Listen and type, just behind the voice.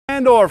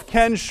Glandorf,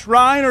 Ken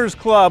Schreiner's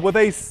club with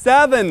a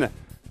 7-0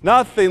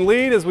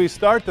 lead as we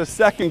start the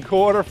second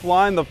quarter.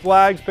 Flying the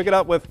flags, pick it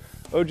up with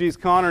OG's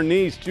Connor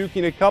Neese,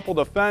 juking a couple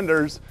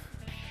defenders.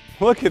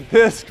 Look at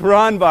this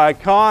run by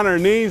Connor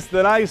Neese,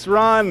 the nice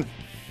run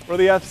for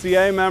the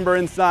FCA member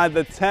inside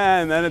the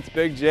 10. Then it's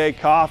Big J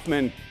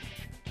Kaufman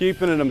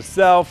keeping it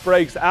himself,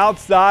 breaks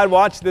outside.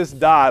 Watch this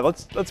dive.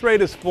 Let's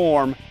rate his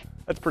form.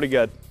 That's pretty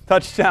good.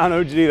 Touchdown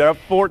OG. They're up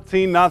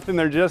 14-0.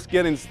 They're just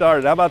getting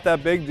started. How about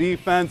that big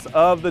defense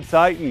of the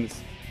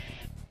Titans?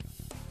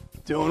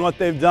 Doing what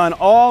they've done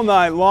all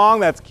night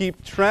long. That's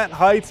keep Trent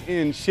Heights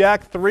in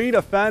check. 3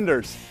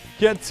 defenders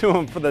get to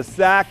him for the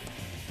sack,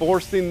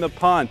 forcing the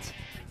punt.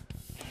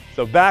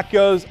 So back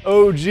goes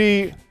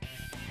OG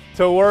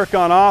to work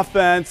on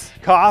offense.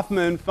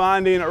 Kaufman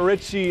finding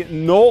Richie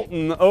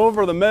Knowlton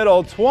over the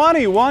middle.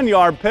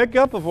 21-yard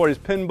pickup before he's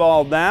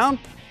pinballed down.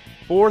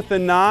 4th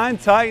and 9.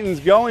 Titans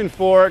going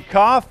for it.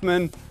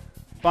 Kaufman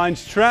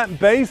finds Trent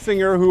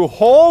Basinger, who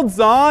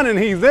holds on, and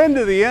he's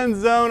into the end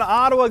zone.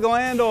 Ottawa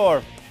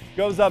Glandorf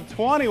goes up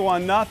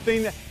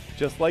 21-0.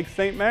 Just like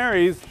St.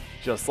 Mary's,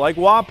 just like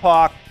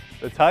Wapak,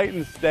 the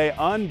Titans stay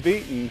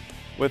unbeaten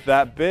with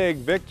that big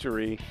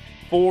victory,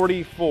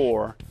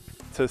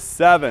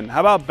 44-7. How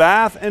about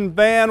Bath and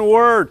Van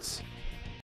Wertz?